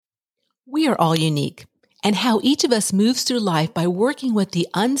We are all unique, and how each of us moves through life by working with the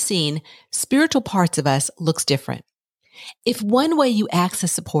unseen, spiritual parts of us looks different. If one way you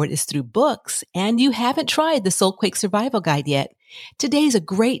access support is through books and you haven't tried the Soulquake Survival Guide yet, today's a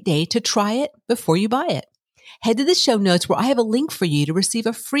great day to try it before you buy it. Head to the show notes where I have a link for you to receive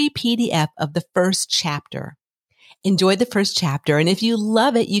a free PDF of the first chapter. Enjoy the first chapter, and if you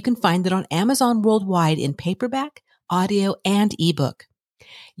love it, you can find it on Amazon worldwide in paperback, audio, and ebook.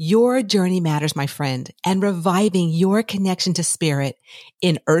 Your journey matters, my friend, and reviving your connection to spirit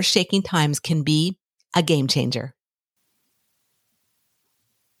in earth-shaking times can be a game changer.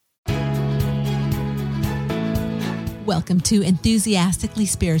 Welcome to Enthusiastically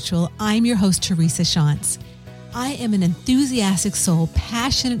Spiritual. I'm your host, Teresa Shantz. I am an enthusiastic soul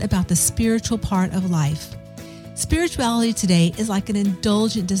passionate about the spiritual part of life. Spirituality today is like an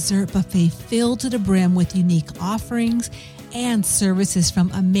indulgent dessert buffet filled to the brim with unique offerings and services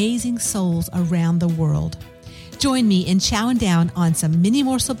from amazing souls around the world. Join me in chowing down on some mini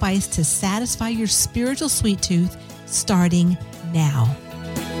morsel bites to satisfy your spiritual sweet tooth, starting now.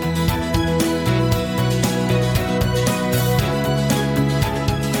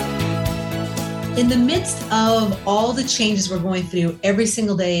 In the midst of all the changes we're going through every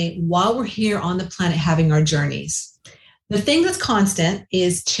single day while we're here on the planet having our journeys, the thing that's constant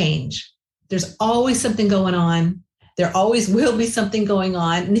is change. There's always something going on. There always will be something going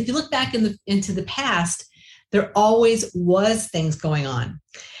on. And if you look back into the past, there always was things going on.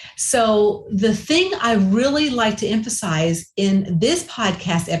 So the thing I really like to emphasize in this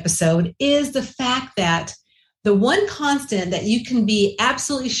podcast episode is the fact that the one constant that you can be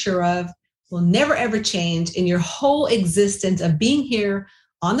absolutely sure of will never, ever change in your whole existence of being here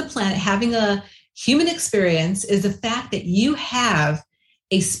on the planet, having a human experience, is the fact that you have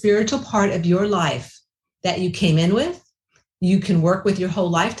a spiritual part of your life that you came in with, you can work with your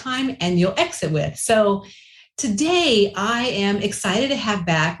whole lifetime, and you'll exit with. So today I am excited to have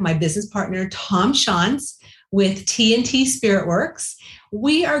back my business partner, Tom Shantz with T&T Spirit Works.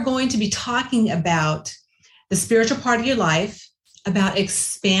 We are going to be talking about the spiritual part of your life, about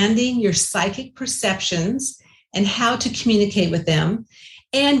expanding your psychic perceptions and how to communicate with them,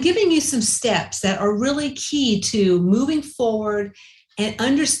 and giving you some steps that are really key to moving forward and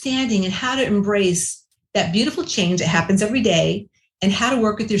understanding and how to embrace that beautiful change that happens every day and how to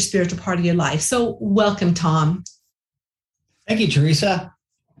work with your spiritual part of your life. So welcome, Tom. Thank you, Teresa.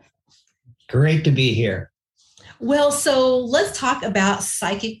 Great to be here. Well, so let's talk about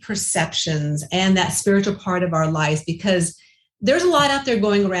psychic perceptions and that spiritual part of our lives, because there's a lot out there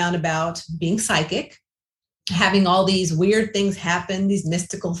going around about being psychic, having all these weird things happen, these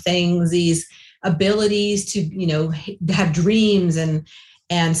mystical things, these abilities to, have dreams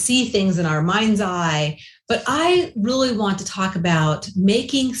and see things in our mind's eye. But I really want to talk about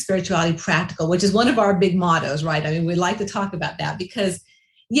making spirituality practical, which is one of our big mottos, right? I mean, we like to talk about that because,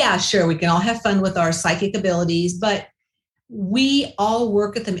 yeah, sure, we can all have fun with our psychic abilities, but we all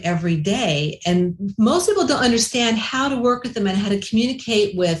work with them every day. And most people don't understand how to work with them and how to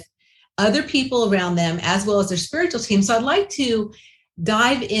communicate with other people around them as well as their spiritual team. So I'd like to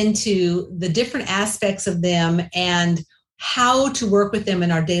dive into the different aspects of them and how to work with them in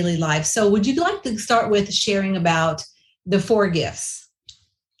our daily life. So would you like to start with sharing about the 4 gifts?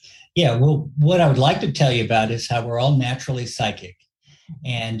 Yeah, well, what I would like to tell you about is how we're all naturally psychic.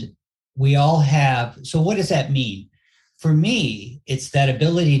 And we all have, so what does that mean? For me, it's that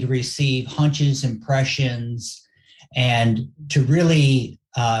ability to receive hunches, impressions, and to really,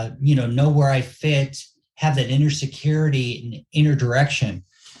 know where I fit, have that inner security and inner direction,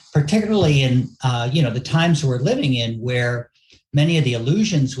 particularly in, the times we're living in where many of the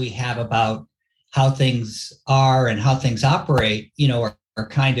illusions we have about how things are and how things operate, are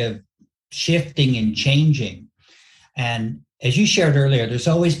kind of shifting and changing. And as you shared earlier, there's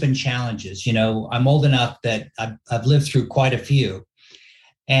always been challenges. I'm old enough that I've lived through quite a few.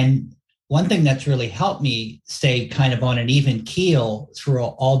 And one thing that's really helped me stay kind of on an even keel through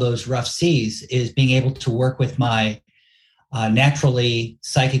all those rough seas is being able to work with my naturally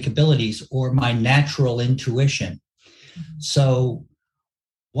psychic abilities or my natural intuition. So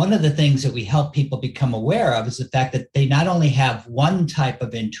one of the things that we help people become aware of is the fact that they not only have one type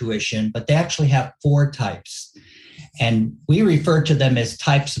of intuition, but they actually have 4 types. And we refer to them as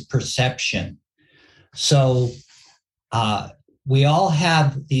types of perception. So we all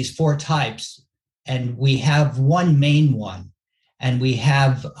have these 4 types, and we have one main one. And we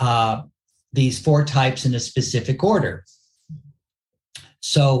have these 4 types in a specific order.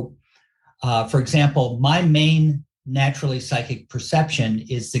 So, for example, my main naturally psychic perception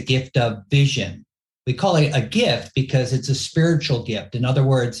is the gift of vision. We call it a gift because it's a spiritual gift. In other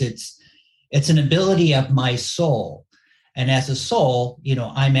words, it's It's an ability of my soul. And as a soul,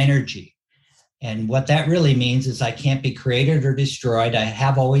 I'm energy. And what that really means is I can't be created or destroyed. I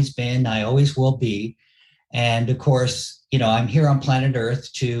have always been, I always will be. And of course, I'm here on planet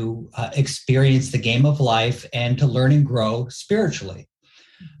Earth to experience the game of life and to learn and grow spiritually.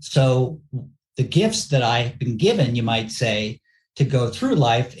 So the gifts that I've been given, you might say, to go through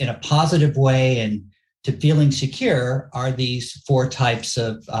life in a positive way and to feeling secure are these 4 types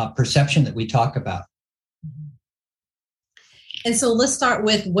of perception that we talk about. And so let's start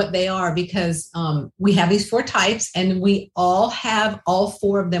with what they are, because we have these 4 types and we all have all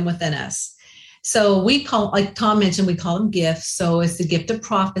 4 of them within us. So we call, like Tom mentioned, we call them gifts. So it's the gift of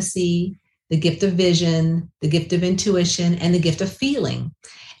prophecy, the gift of vision, the gift of intuition, and the gift of feeling.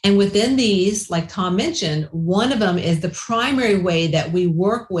 And within these, like Tom mentioned, one of them is the primary way that we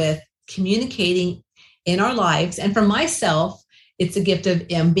work with communicating in our lives. And for myself, it's a gift of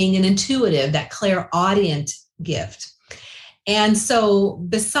being an intuitive, that clairaudient gift. And so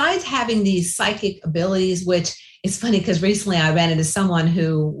besides having these psychic abilities, which is funny because recently I ran into someone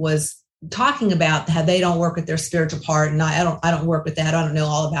who was talking about how they don't work with their spiritual part, and I don't work with that. I don't know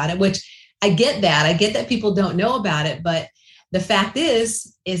all about it, which I get that. I get that people don't know about it, but the fact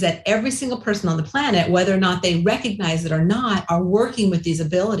is that every single person on the planet, whether or not they recognize it or not, are working with these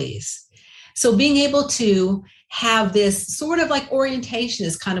abilities. So being able to have this sort of like orientation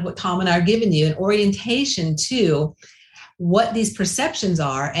is kind of what Tom and I are giving you, an orientation to what these perceptions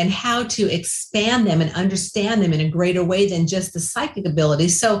are and how to expand them and understand them in a greater way than just the psychic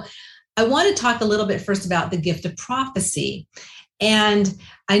abilities. So I want to talk a little bit first about the gift of prophecy. And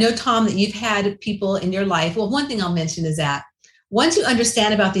I know, Tom, that you've had people in your life. Well, one thing I'll mention is that once you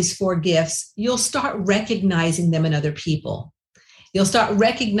understand about these 4 gifts, you'll start recognizing them in other people. You'll start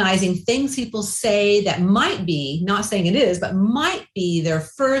recognizing things people say that might be, not saying it is, but might be their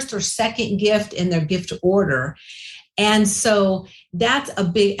first or second gift in their gift order. And so that's a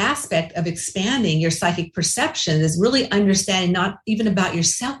big aspect of expanding your psychic perception, is really understanding not even about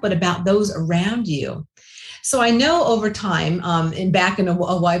yourself, but about those around you. So I know over time, way back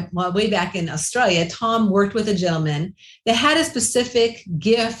in Australia, Tom worked with a gentleman that had a specific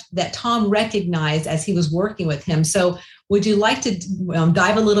gift that Tom recognized as he was working with him. So would you like to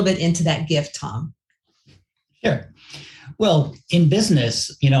dive a little bit into that gift, Tom? Sure. Well, in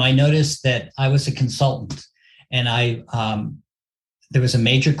business, I noticed that I was a consultant, and there was a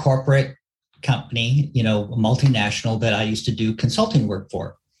major corporate company, a multinational that I used to do consulting work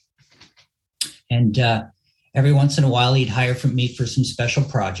for. And every once in a while, he'd hire me for some special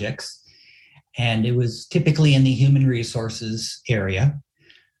projects. And it was typically in the human resources area.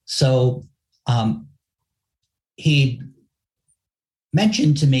 So he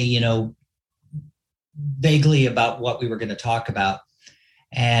mentioned to me, vaguely about what we were going to talk about.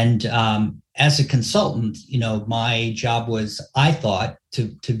 And as a consultant, my job was, I thought,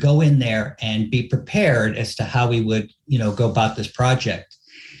 to go in there and be prepared as to how we would, go about this project.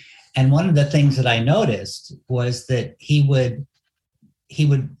 And one of the things that I noticed was that he would,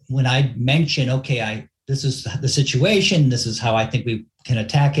 when I mentioned, okay, this is the situation, this is how I think we can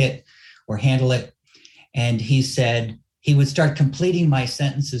attack it or handle it. And he said he would start completing my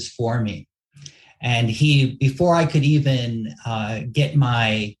sentences for me. And before I could even get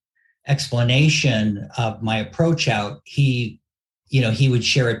my explanation of my approach out, he would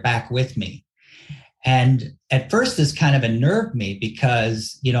share it back with me. And at first, this kind of unnerved me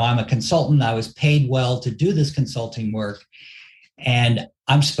because, I'm a consultant. I was paid well to do this consulting work. And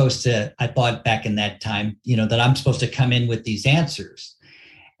I thought back in that time, that I'm supposed to come in with these answers.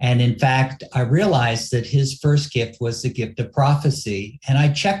 And in fact, I realized that his first gift was the gift of prophecy. And I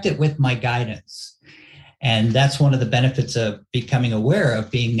checked it with my guidance. And that's one of the benefits of becoming aware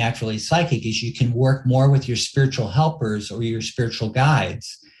of being naturally psychic, is you can work more with your spiritual helpers or your spiritual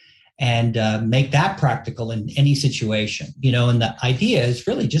guides and make that practical in any situation. And the idea is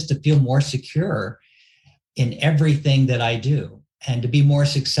really just to feel more secure in everything that I do and to be more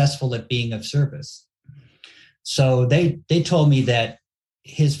successful at being of service. So they told me that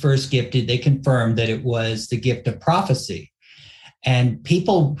his first gift, they confirmed that it was the gift of prophecy. And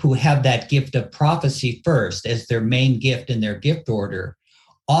people who have that gift of prophecy first as their main gift in their gift order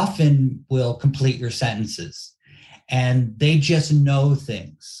often will complete your sentences. And they just know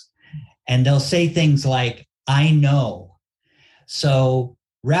things. And they'll say things like, I know. So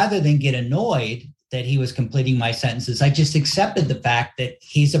rather than get annoyed that he was completing my sentences, I just accepted the fact that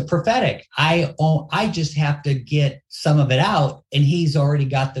he's a prophetic. I just have to get some of it out, and he's already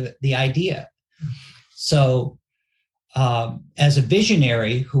got the idea. So as a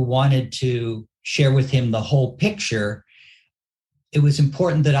visionary who wanted to share with him the whole picture, it was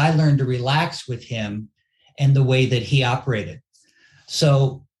important that I learned to relax with him and the way that he operated.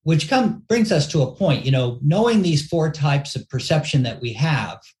 So, which brings us to a point, knowing these 4 types of perception that we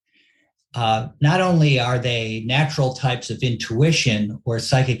have, not only are they natural types of intuition or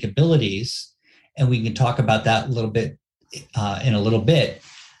psychic abilities, and we can talk about that a little bit in a little bit,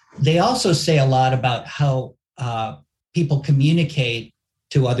 they also say a lot about how people communicate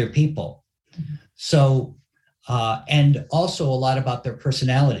to other people. So, and also a lot about their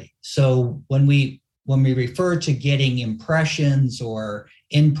personality. So when we refer to getting impressions or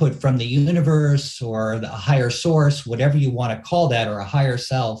input from the universe or the higher source, whatever you want to call that, or a higher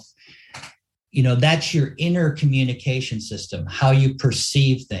self, that's your inner communication system, how you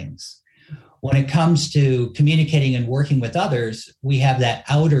perceive things. When it comes to communicating and working with others, we have that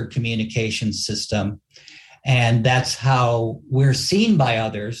outer communication system, and that's how we're seen by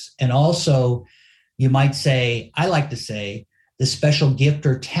others. And also, you might say, I like to say, the special gift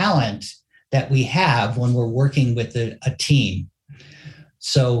or talent that we have when we're working with a team.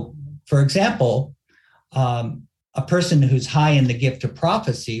 So, for example, a person who's high in the gift of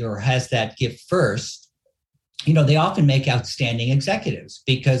prophecy or has that gift first, they often make outstanding executives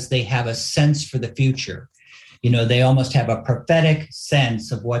because they have a sense for the future. They almost have a prophetic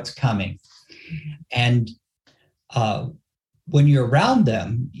sense of what's coming. And when you're around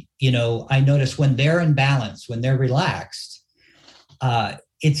them, I notice when they're in balance, when they're relaxed,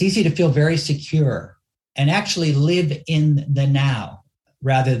 it's easy to feel very secure and actually live in the now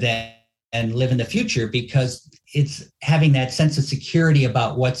rather than live in the future, because it's having that sense of security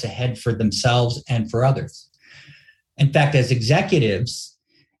about what's ahead for themselves and for others. In fact, as executives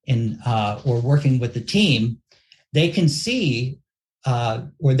or working with the team, they can see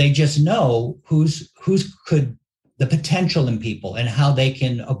or they just know who's the potential in people and how they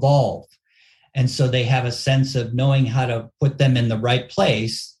can evolve. And so they have a sense of knowing how to put them in the right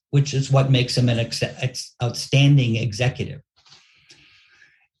place, which is what makes them an outstanding executive.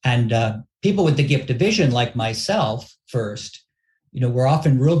 And people with the gift of vision, like myself, first, we're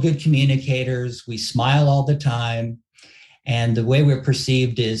often real good communicators. We smile all the time. And the way we're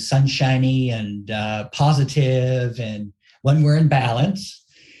perceived is sunshiny and positive, and when we're in balance.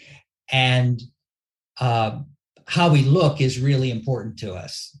 And how we look is really important to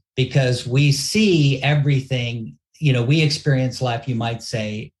us because we see everything, we experience life, you might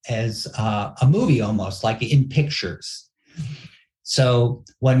say, as a movie almost, like in pictures. So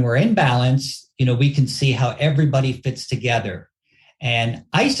when we're in balance, we can see how everybody fits together. And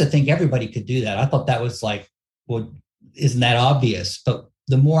I used to think everybody could do that. I thought that was like, well, isn't that obvious? But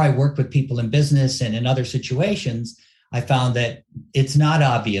the more I worked with people in business and in other situations, I found that it's not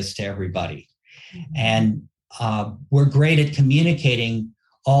obvious to everybody. And we're great at communicating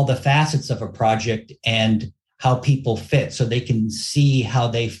all the facets of a project and how people fit so they can see how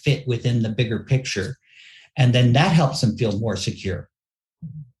they fit within the bigger picture. And then that helps them feel more secure.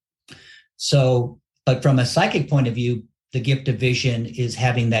 So, but from a psychic point of view, the gift of vision is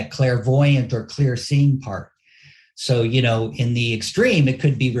having that clairvoyant or clear seeing part. So, in the extreme, it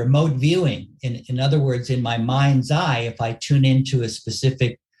could be remote viewing. In other words, in my mind's eye, if I tune into a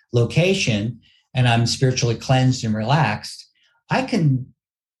specific location and I'm spiritually cleansed and relaxed, I can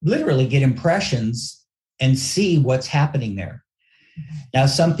literally get impressions and see what's happening there. Now,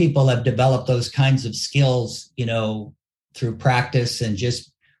 some people have developed those kinds of skills, through practice and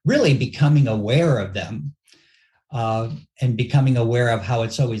just really becoming aware of them and becoming aware of how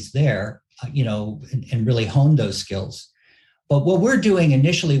it's always there, and really hone those skills. But what we're doing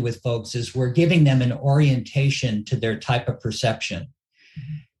initially with folks is we're giving them an orientation to their type of perception.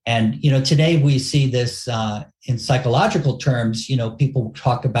 And, today we see this in psychological terms, people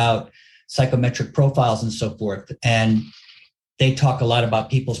talk about psychometric profiles and so forth. And they talk a lot about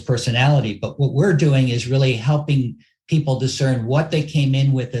people's personality, but what we're doing is really helping people discern what they came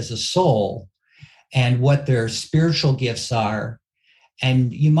in with as a soul and what their spiritual gifts are.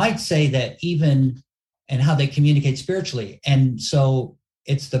 And you might say that and how they communicate spiritually. And so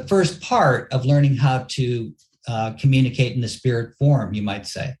it's the first part of learning how to communicate in the spirit form, you might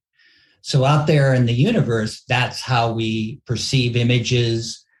say. So out there in the universe, that's how we perceive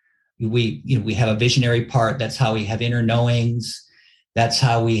images. We have a visionary part. That's how we have inner knowings. That's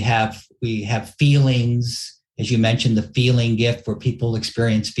how we have feelings. As you mentioned, the feeling gift where people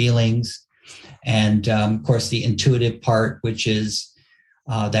experience feelings. And of course, the intuitive part, which is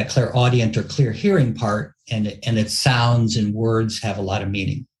that clairaudient or clear hearing part. And its sounds and words have a lot of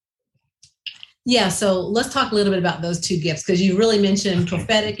meaning. Yeah, so let's talk a little bit about those two gifts, because you really mentioned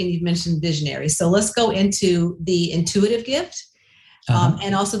prophetic and you've mentioned visionary. So let's go into the intuitive gift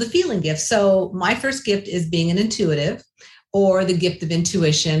and also the feeling gift. So my first gift is being an intuitive, or the gift of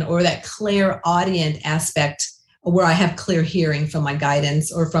intuition, or that clairaudient aspect where I have clear hearing from my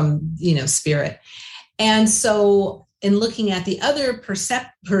guidance or from, spirit. And so in looking at the other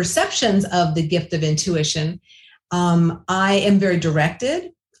perceptions of the gift of intuition, I am very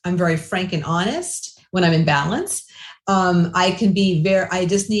directed. I'm very frank and honest when I'm in balance. I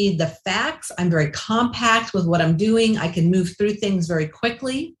just need the facts. I'm very compact with what I'm doing. I can move through things very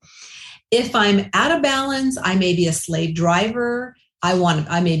quickly. If I'm out of balance, I may be a slave driver. I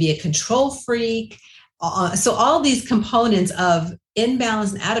may be a control freak. So all these components of in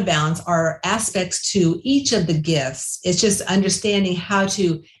balance and out of balance are aspects to each of the gifts. It's just understanding how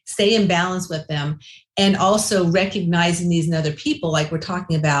to stay in balance with them, and also recognizing these in other people, like we're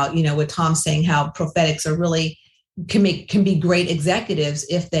talking about, with Tom saying how prophetics are really can be great executives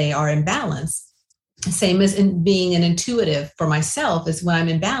if they are in balance. Same as in being an intuitive for myself, is when I'm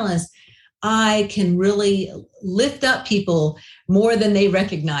in balance, I can really lift up people more than they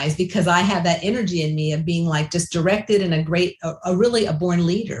recognize, because I have that energy in me of being like just directed and really a born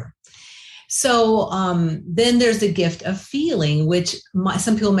leader. So then there's the gift of feeling, which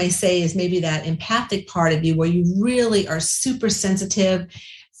some people may say is maybe that empathic part of you where you really are super sensitive.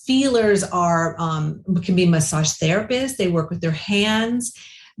 Feelers can be massage therapists. They work with their hands,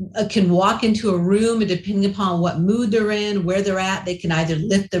 can walk into a room, and depending upon what mood they're in, where they're at, they can either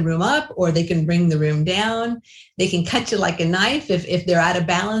lift the room up or they can bring the room down. They can cut you like a knife if they're out of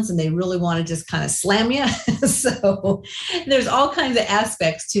balance and they really want to just kind of slam you. So there's all kinds of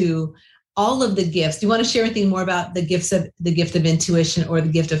aspects to all of the gifts. Do you want to share anything more about the gift of intuition or the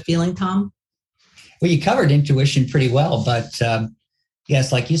gift of feeling, Tom? Well, you covered intuition pretty well, but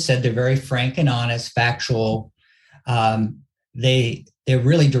yes, like you said, they're very frank and honest, factual. They're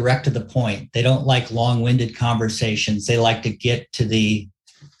really direct to the point. They don't like long-winded conversations. They like to get to the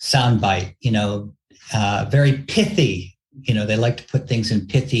soundbite, very pithy. They like to put things in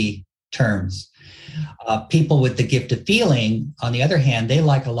pithy terms. People with the gift of feeling, on the other hand, they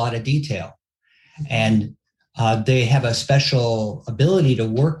like a lot of detail. And they have a special ability to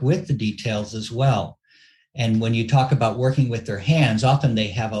work with the details as well. And when you talk about working with their hands, often they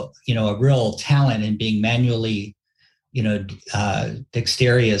have a real talent in being manually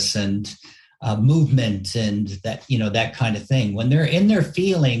dexterous and movement and that kind of thing. When they're in their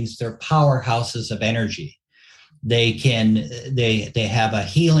feelings, they're powerhouses of energy. They have a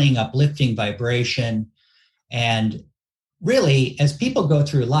healing, uplifting vibration. And really, as people go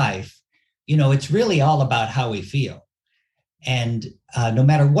through life, it's really all about how we feel. And no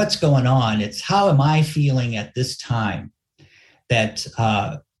matter what's going on, it's how am I feeling at this time that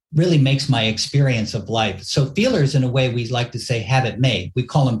really makes my experience of life. So feelers, in a way, we like to say, have it made. We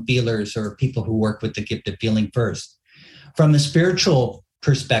call them feelers, or people who work with the gift of feeling first. From a spiritual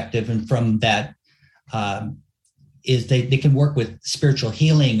perspective, and from that, is they can work with spiritual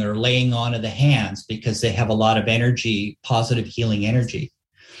healing or laying on of the hands, because they have a lot of energy, positive healing energy.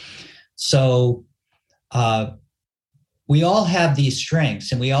 So we all have these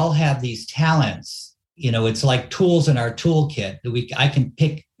strengths and we all have these talents. It's like tools in our toolkit. I can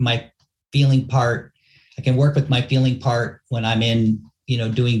pick my feeling part. I can work with my feeling part when I'm in,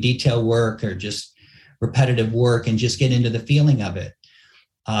 doing detail work or just repetitive work, and just get into the feeling of it.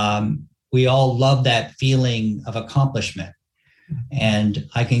 We all love that feeling of accomplishment. And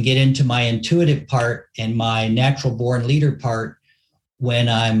I can get into my intuitive part and my natural born leader part when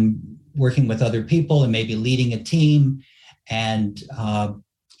I'm working with other people and maybe leading a team. And,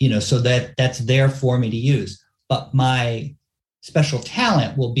 so that's there for me to use. But my special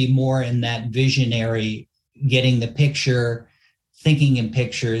talent will be more in that visionary, getting the picture, thinking in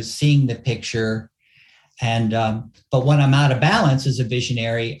pictures, seeing the picture. And but when I'm out of balance as a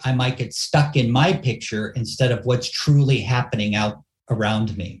visionary, I might get stuck in my picture instead of what's truly happening out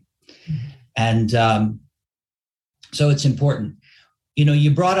around me. And so it's important.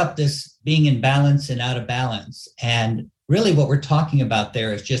 You brought up this being in balance and out of balance. And really what we're talking about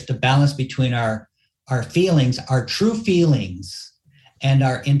there is just a balance between our feelings, our true feelings, and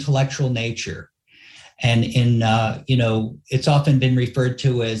our intellectual nature. And it's often been referred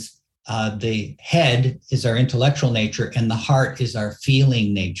to as the head is our intellectual nature and the heart is our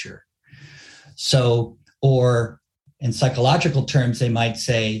feeling nature. So, or in psychological terms, they might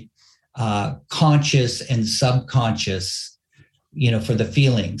say conscious and subconscious, for the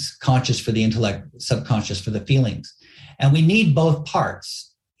feelings, conscious for the intellect, subconscious for the feelings. And we need both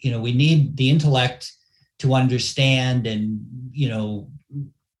parts. We need the intellect to understand and,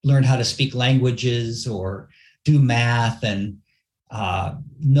 learn how to speak languages or do math and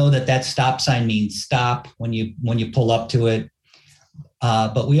know that stop sign means stop when you pull up to it.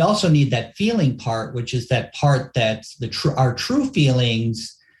 But we also need that feeling part, which is that part that's our true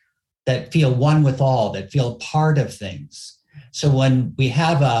feelings that feel one with all, that feel part of things. So when we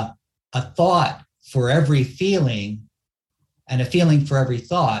have a thought for every feeling and a feeling for every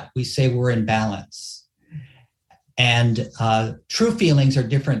thought, we say we're in balance. And true feelings are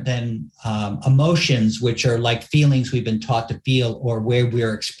different than emotions, which are like feelings we've been taught to feel or where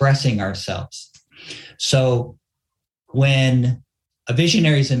we're expressing ourselves. So when a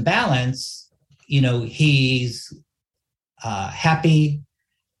visionary is in balance, he's happy,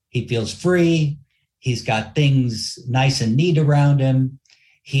 he feels free, he's got things nice and neat around him,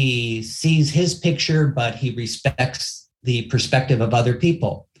 he sees his picture, but he respects the perspective of other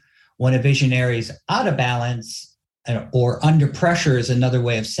people. When a visionary is out of balance or under pressure is another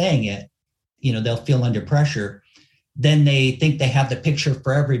way of saying it, they'll feel under pressure, then they think they have the picture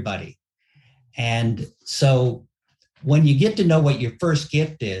for everybody. And so when you get to know what your first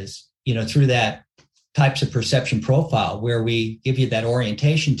gift is, through that types of perception profile where we give you that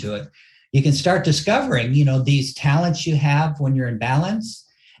orientation to it, you can start discovering, these talents you have when you're in balance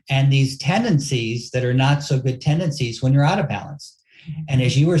and these tendencies that are not so good tendencies when you're out of balance. And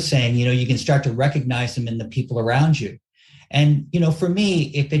as you were saying, you can start to recognize them in the people around you. And, for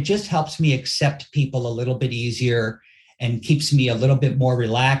me, if it just helps me accept people a little bit easier and keeps me a little bit more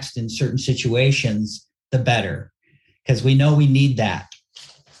relaxed in certain situations, the better, because we know we need that.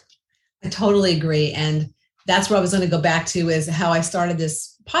 I totally agree. And that's where I was going to go back to, is how I started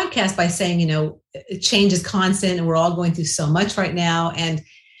this podcast by saying, change is constant and we're all going through so much right now. And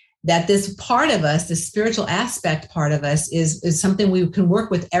that this part of us, the spiritual aspect part of us is something we can work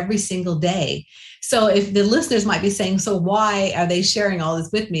with every single day. So if the listeners might be saying, so why are they sharing all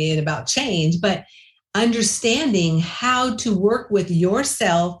this with me and about change? But understanding how to work with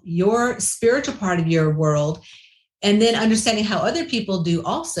yourself, your spiritual part of your world, and then understanding how other people do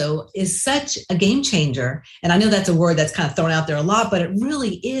also is such a game changer. And I know that's a word that's kind of thrown out there a lot, but it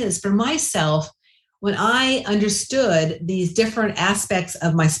really is. For myself, when I understood these different aspects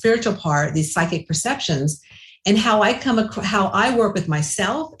of my spiritual part, these psychic perceptions, and how I work with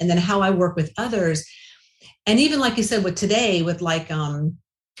myself and then how I work with others. And even like you said, with today, with out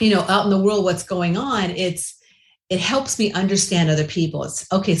in the world, what's going on, it helps me understand other people.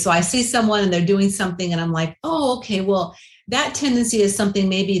 It's okay. So I see someone and they're doing something and I'm like, oh, okay, well, that tendency is something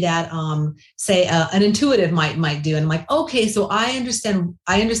maybe that, say an intuitive might do. And I'm like, okay, so I understand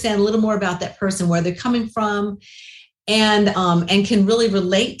a little more about that person, where they're coming from, and can really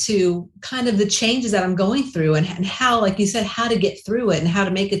relate to kind of the changes that I'm going through and how, like you said, how to get through it and how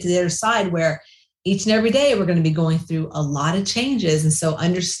to make it to the other side, where each and every day we're going to be going through a lot of changes. And so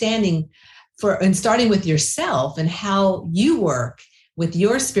understanding and starting with yourself and how you work with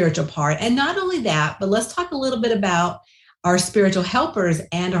your spiritual part. And not only that, but let's talk a little bit about our spiritual helpers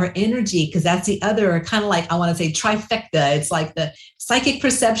and our energy, because that's the other kind of like, I want to say trifecta. It's like the psychic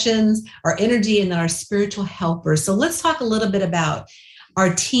perceptions, our energy, and then our spiritual helpers. So let's talk a little bit about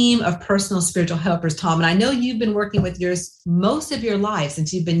our team of personal spiritual helpers, Tom. And I know you've been working with yours most of your life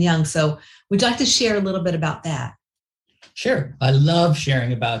since you've been young. So would you like to share a little bit about that? Sure. I love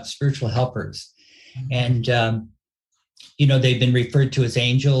sharing about spiritual helpers. And, they've been referred to as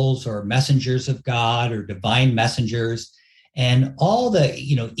angels or messengers of God or divine messengers. And all the,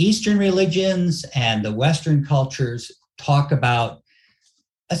 Eastern religions and the Western cultures talk about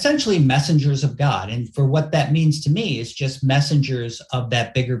essentially messengers of God. And for what that means to me is just messengers of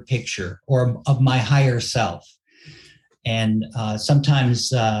that bigger picture or of my higher self. And sometimes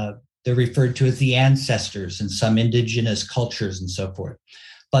they're referred to as the ancestors in some indigenous cultures and so forth.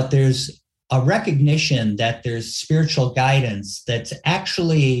 But there's a recognition that there's spiritual guidance that's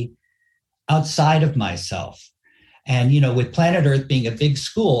actually outside of myself. And, with Planet Earth being a big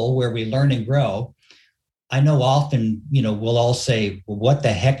school where we learn and grow, I know often, we'll all say, well, what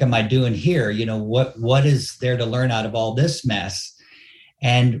the heck am I doing here? What is there to learn out of all this mess?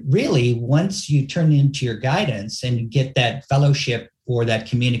 And really, once you turn into your guidance and get that fellowship or that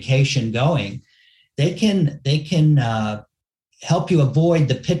communication going, they can help you avoid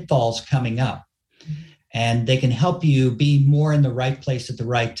the pitfalls coming up, and they can help you be more in the right place at the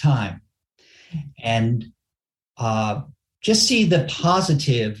right time, and just see the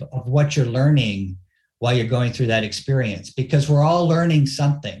positive of what you're learning while you're going through that experience, because we're all learning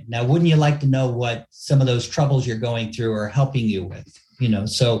something. Now, wouldn't you like to know what some of those troubles you're going through are helping you with?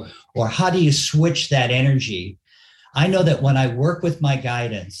 Or how do you switch that energy? I know that when I work with my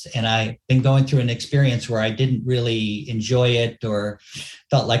guidance, and I've been going through an experience where I didn't really enjoy it or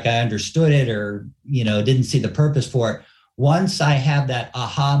felt like I understood it or, didn't see the purpose for it. Once I have that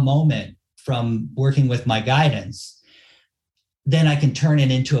aha moment from working with my guidance, then I can turn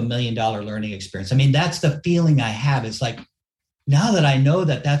it into $1 million learning experience. I mean, that's the feeling I have. It's like, now that I know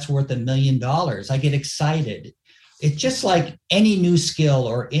that that's worth $1 million, I get excited. It's just like any new skill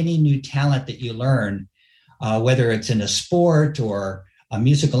or any new talent that you learn, whether it's in a sport or a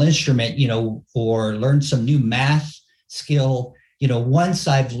musical instrument, or learn some new math skill. Once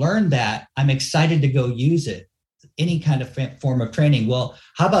I've learned that, I'm excited to go use it, any kind of form of training. Well,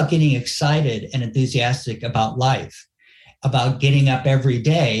 how about getting excited and enthusiastic about life, about getting up every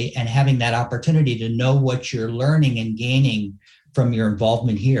day and having that opportunity to know what you're learning and gaining from your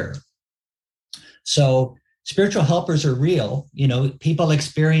involvement here? So spiritual helpers are real. People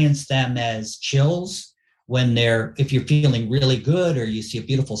experience them as chills if you're feeling really good, or you see a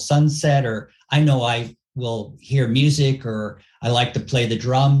beautiful sunset, or I know I will hear music, or I like to play the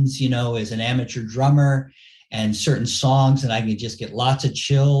drums, as an amateur drummer, and certain songs, and I can just get lots of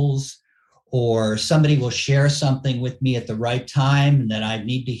chills. Or somebody will share something with me at the right time that I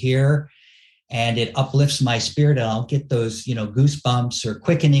need to hear, and it uplifts my spirit, and I'll get those, goosebumps or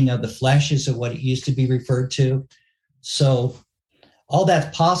quickening of the flesh is what it used to be referred to. So all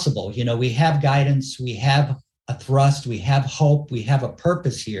that's possible. We have guidance, we have a thrust, we have hope, we have a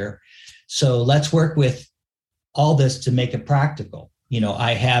purpose here. So let's work with all this to make it practical.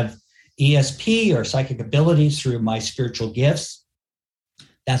 I have ESP, or psychic abilities, through my spiritual gifts.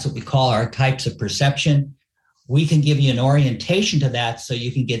 That's what we call our types of perception. We can give you an orientation to that so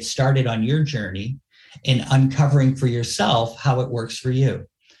you can get started on your journey in uncovering for yourself how it works for you.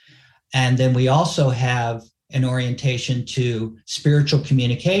 And then we also have an orientation to spiritual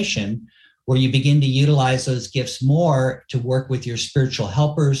communication, where you begin to utilize those gifts more to work with your spiritual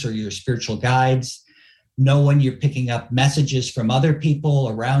helpers or your spiritual guides. Know when you're picking up messages from other people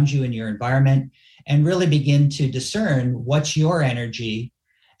around you in your environment, and really begin to discern what's your energy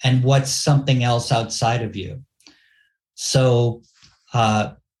and what's something else outside of you. So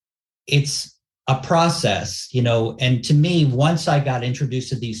it's a process, and to me, once I got introduced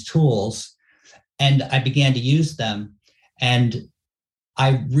to these tools and I began to use them, and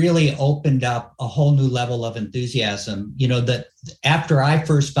I really opened up a whole new level of enthusiasm. That after I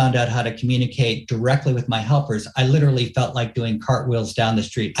first found out how to communicate directly with my helpers, I literally felt like doing cartwheels down the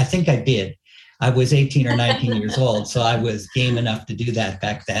street. I think I did. I was 18 or 19 years old, so I was game enough to do that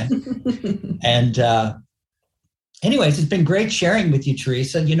back then. And anyways, it's been great sharing with you,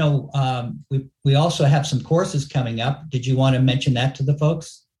 Teresa. We also have some courses coming up. Did you want to mention that to the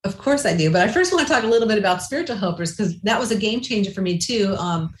folks? Of course I do. But I first want to talk a little bit about spiritual helpers, because that was a game changer for me too.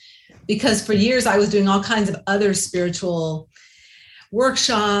 Because for years I was doing all kinds of other spiritual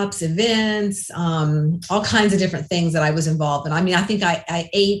workshops, events, all kinds of different things that I was involved in. I mean, I think I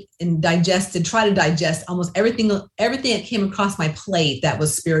ate and tried to digest almost everything that came across my plate that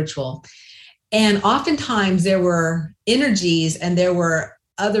was spiritual. And oftentimes there were energies and there were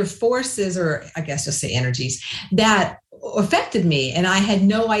other forces, or I guess just say energies, that affected me. And I had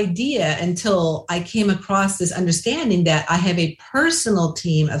no idea until I came across this understanding that I have a personal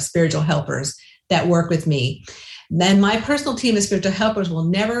team of spiritual helpers that work with me. Then my personal team of spiritual helpers will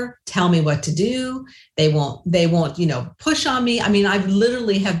never tell me what to do. They won't, push on me. I mean, I've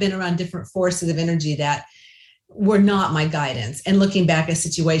literally have been around different forces of energy that were not my guidance, and looking back at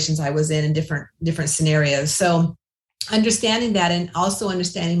situations I was in different scenarios. So understanding that, and also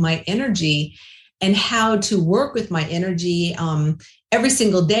understanding my energy and how to work with my energy every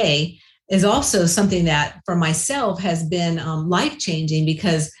single day, is also something that for myself has been life-changing,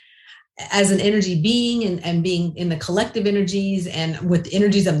 because as an energy being and being in the collective energies and with the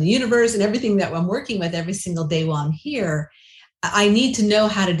energies of the universe and everything that I'm working with every single day while I'm here, I need to know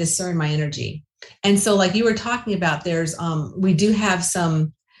how to discern my energy. And so like you were talking about, we do have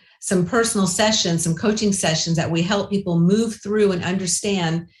some personal sessions, some coaching sessions that we help people move through and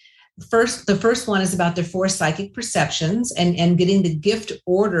understand. The first one is about their 4 psychic perceptions and getting the gift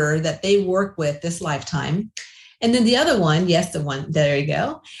order that they work with this lifetime. And then the other one, there you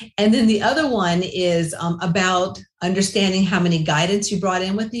go. And then the other one is about understanding how many guidance you brought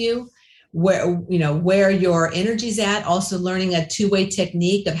in with you, where your energy's at, also learning a 2-way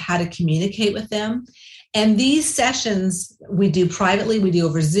technique of how to communicate with them. And these sessions we do privately, we do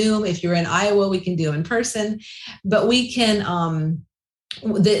over Zoom. If you're in Iowa, we can do in person, but we can,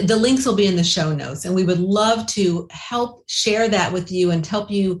 the links will be in the show notes, and we would love to help share that with you and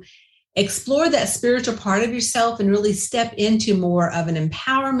help you explore that spiritual part of yourself and really step into more of an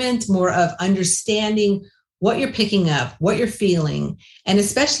empowerment, more of understanding what you're picking up, what you're feeling, and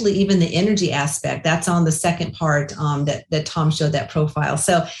especially even the energy aspect. That's on the second part that Tom showed that profile.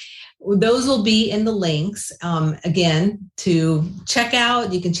 So those will be in the links, again, to check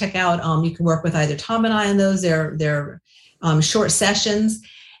out. You can check out, you can work with either Tom and I on those. They're short sessions.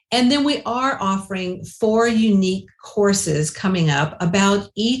 And then we are offering 4 unique courses coming up about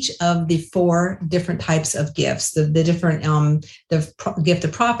each of the 4 different types of gifts, the different gift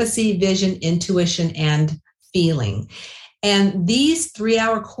of prophecy, vision, intuition, and feeling. And these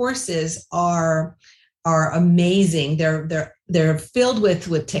 3-hour courses are amazing. They're filled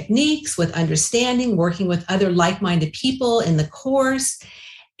with techniques, with understanding, working with other like-minded people in the course.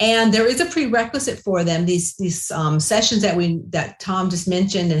 And there is a prerequisite for them. These sessions that Tom just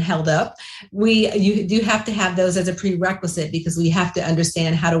mentioned and held up, you do have to have those as a prerequisite, because we have to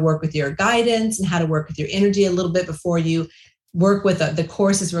understand how to work with your guidance and how to work with your energy a little bit before you work with the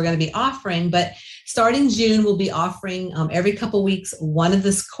courses we're going to be offering. But starting June, we'll be offering every couple weeks one of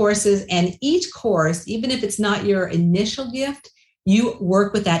these courses, and each course, even if it's not your initial gift, you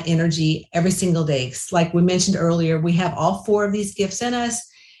work with that energy every single day. Like we mentioned earlier, we have all 4 of these gifts in us.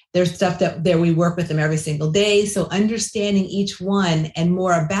 There's stuff that we work with them every single day. So understanding each one and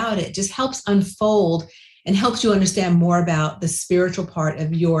more about it just helps unfold and helps you understand more about the spiritual part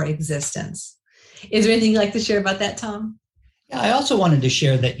of your existence. Is there anything you'd like to share about that, Tom? Yeah, I also wanted to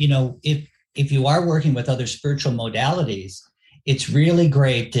share that, if you are working with other spiritual modalities, it's really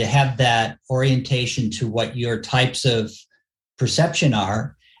great to have that orientation to what your types of perception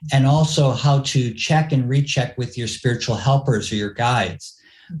are, and also how to check and recheck with your spiritual helpers or your guides,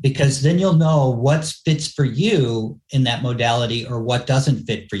 because then you'll know what fits for you in that modality or what doesn't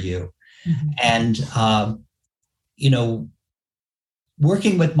fit for you. Mm-hmm. And,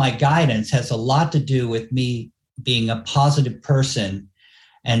 working with my guidance has a lot to do with me being a positive person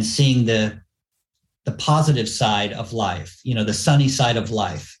and seeing the positive side of life, the sunny side of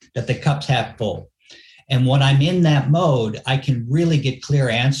life, that the cup's half full. And when I'm in that mode, I can really get clear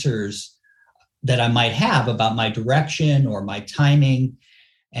answers that I might have about my direction or my timing.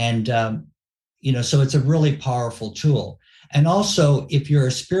 And, so it's a really powerful tool. And also, if you're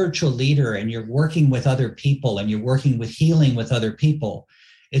a spiritual leader and you're working with other people and you're working with healing with other people,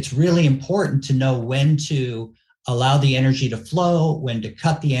 it's really important to know when to allow the energy to flow, when to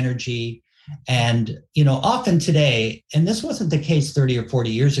cut the energy. And, often today, and this wasn't the case 30 or 40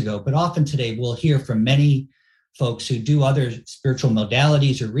 years ago, but often today we'll hear from many folks who do other spiritual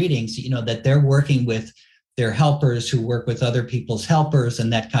modalities or readings, that they're working with their helpers who work with other people's helpers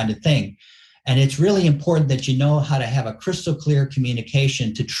and that kind of thing. And it's really important that you know how to have a crystal clear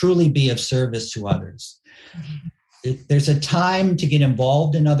communication to truly be of service to others. Mm-hmm. There's a time to get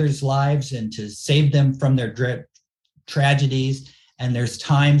involved in others' lives and to save them from their tragedies. And there's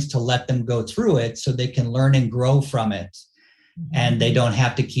times to let them go through it so they can learn and grow from it. Mm-hmm. And they don't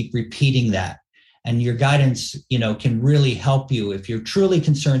have to keep repeating that. And your guidance, can really help you if you're truly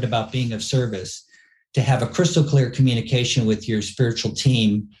concerned about being of service, to have a crystal clear communication with your spiritual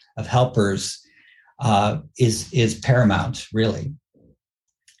team of helpers is paramount, really.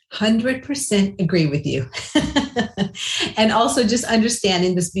 100% agree with you. And also just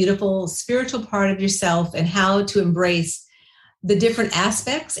understanding this beautiful spiritual part of yourself and how to embrace the different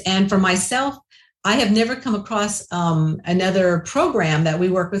aspects. And for myself, I have never come across another program that we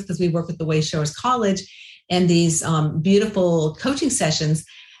work with, because we work with the Way Showers College and these beautiful coaching sessions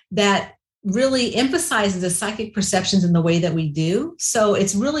that really emphasizes the psychic perceptions in the way that we do. So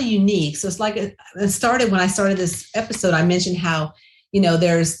it's really unique. So it's like when I started this episode, I mentioned how,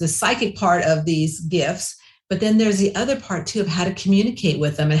 there's the psychic part of these gifts, but then there's the other part too of how to communicate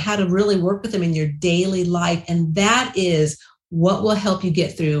with them and how to really work with them in your daily life. And that is what will help you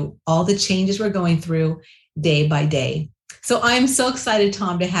get through all the changes we're going through day by day. So I'm so excited,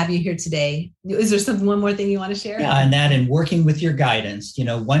 Tom, to have you here today. Is there one more thing you want to share? Yeah, and working with your guidance,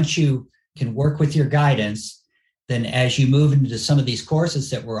 once you can work with your guidance, then as you move into some of these courses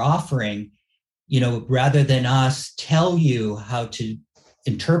that we're offering, rather than us tell you how to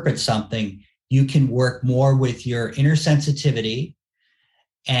interpret something, you can work more with your inner sensitivity,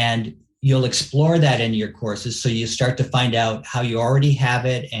 and you'll explore that in your courses. So you start to find out how you already have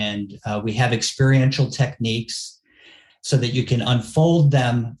it. And we have experiential techniques so that you can unfold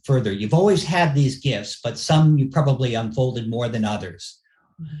them further. You've always had these gifts, but some you probably unfolded more than others.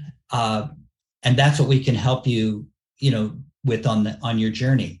 Mm-hmm. And that's what we can help you, with on your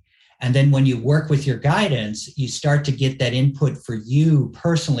journey. And then when you work with your guidance, you start to get that input for you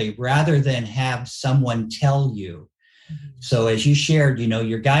personally, rather than have someone tell you. Mm-hmm. So as you shared,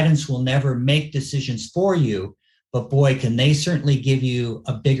 your guidance will never make decisions for you, but boy, can they certainly give you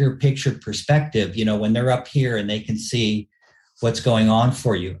a bigger picture perspective, when they're up here and they can see what's going on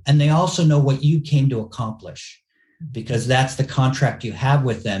for you. And they also know what you came to accomplish, because that's the contract you have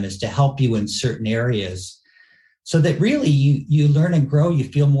with them, is to help you in certain areas so that really you learn and grow, you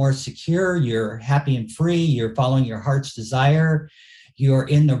feel more secure, you're happy and free, you're following your heart's desire, you're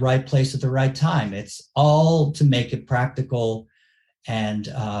in the right place at the right time. It's all to make it practical and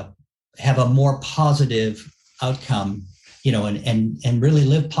have a more positive outcome, and really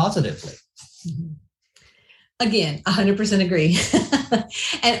live positively. Mm-hmm. Again, 100% agree.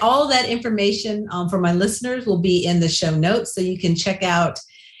 And all that information for my listeners will be in the show notes, so you can check out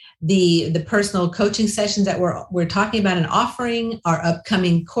the personal coaching sessions that we're talking about and offering, our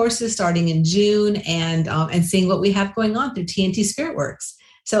upcoming courses starting in June, and seeing what we have going on through TNT Spirit Works.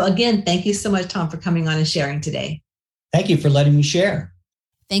 So again, thank you so much, Tom, for coming on and sharing today. Thank you for letting me share.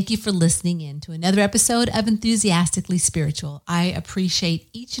 Thank you for listening in to another episode of Enthusiastically Spiritual. I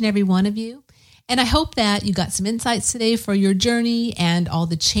appreciate each and every one of you. And I hope that you got some insights today for your journey and all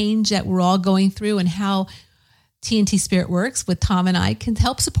the change that we're all going through, and how TNT Spirit Works with Tom and I can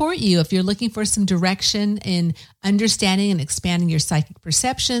help support you if you're looking for some direction in understanding and expanding your psychic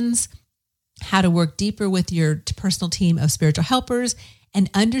perceptions, how to work deeper with your personal team of spiritual helpers, and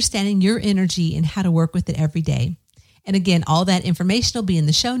understanding your energy and how to work with it every day. And again, all that information will be in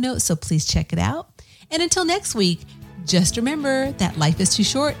the show notes, so please check it out. And until next week, just remember that life is too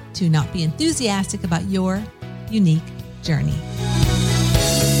short to not be enthusiastic about your unique journey.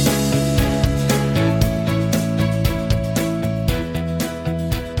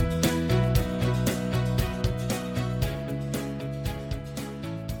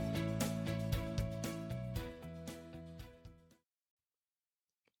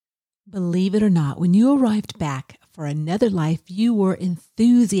 Believe it or not, when you arrived back for another life, you were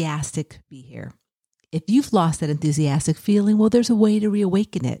enthusiastic to be here. If you've lost that enthusiastic feeling, well, there's a way to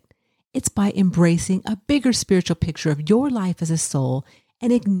reawaken it. It's by embracing a bigger spiritual picture of your life as a soul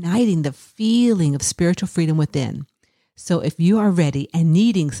and igniting the feeling of spiritual freedom within. So if you are ready and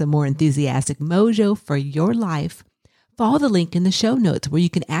needing some more enthusiastic mojo for your life, follow the link in the show notes where you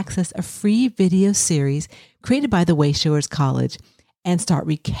can access a free video series created by the Wayshowers College and start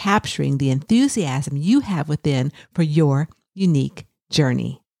recapturing the enthusiasm you have within for your unique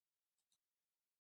journey.